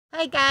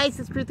Hi guys,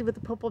 it's Ruthie with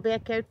the Purple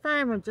Backyard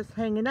Farm. I'm just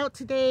hanging out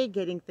today,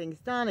 getting things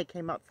done. I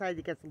came outside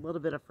to get a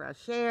little bit of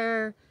fresh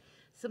air.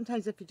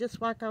 Sometimes if you just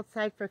walk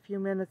outside for a few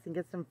minutes and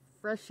get some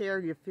fresh air,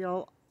 you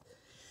feel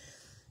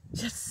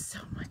just so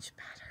much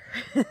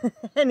better.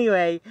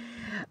 Anyway,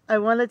 I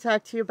want to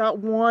talk to you about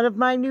one of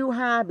my new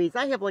hobbies.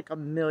 I have like a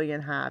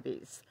million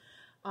hobbies.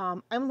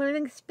 I'm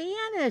learning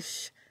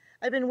Spanish.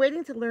 I've been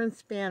waiting to learn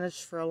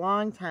Spanish for a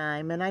long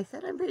time, and I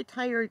said I'm very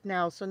tired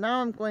now, so now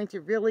I'm going to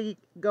really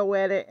go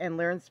at it and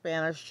learn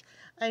Spanish.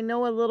 I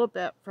know a little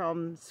bit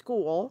from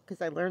school,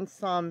 because I learned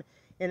some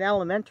in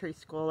elementary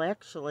school,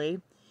 actually,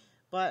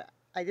 but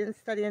I didn't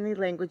study any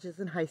languages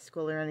in high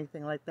school or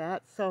anything like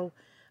that. So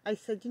I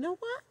said, you know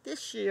what,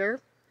 this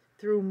year,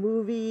 through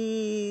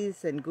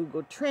movies and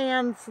Google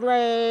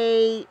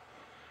Translate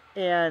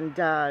and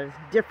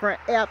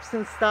different apps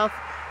and stuff,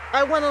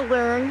 I want to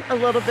learn a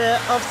little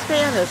bit of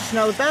Spanish.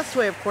 Now, the best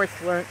way, of course,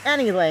 to learn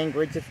any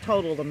language is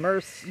total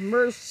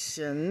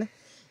immersion.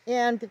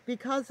 And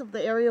because of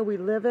the area we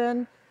live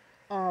in,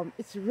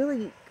 it's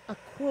really a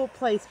cool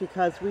place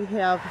because we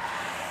have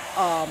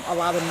a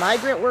lot of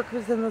migrant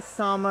workers in the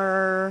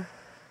summer.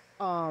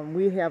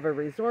 We have a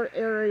resort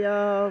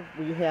area.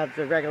 We have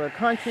the regular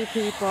country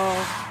people.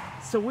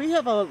 So we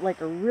have a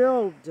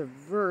real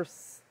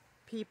diverse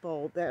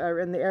people that are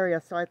in the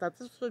area. So I thought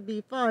this would be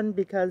fun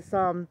because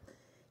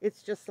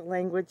it's just a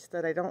language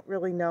that I don't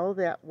really know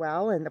that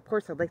well. And of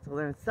course, I'd like to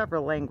learn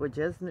several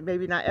languages.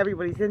 Maybe not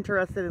everybody's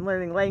interested in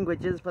learning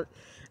languages, but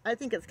I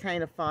think it's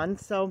kind of fun.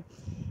 So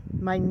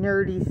my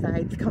nerdy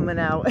side's coming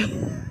out.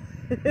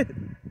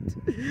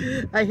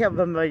 I have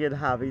a million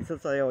hobbies,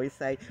 as I always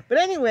say. But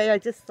anyway, I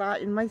just thought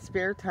in my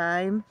spare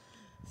time,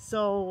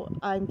 so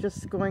I'm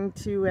just going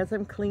to, as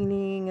I'm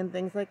cleaning and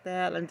things like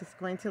that, I'm just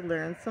going to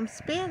learn some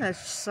Spanish.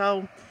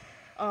 So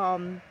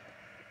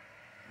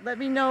let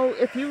me know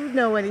if you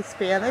know any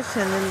Spanish,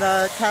 and in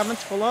the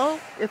comments below,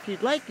 if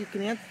you'd like, you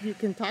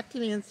can talk to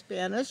me in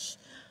Spanish,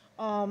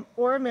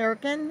 or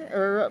American,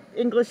 or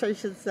English, I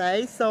should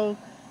say. So,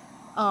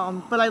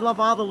 but I love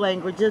all the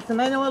languages,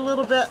 and I know a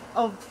little bit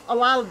of a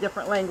lot of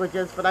different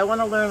languages, but I want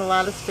to learn a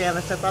lot of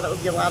Spanish. I thought it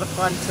would be a lot of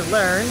fun to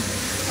learn.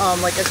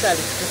 Like I said,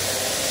 it's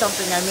just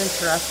something I'm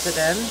interested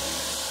in.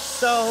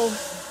 So,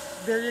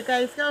 there you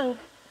guys go.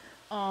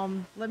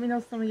 Let me know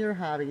some of your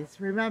hobbies.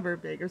 Remember,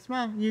 big or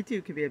small, you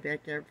too can be a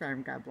backyard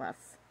farm. God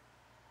bless.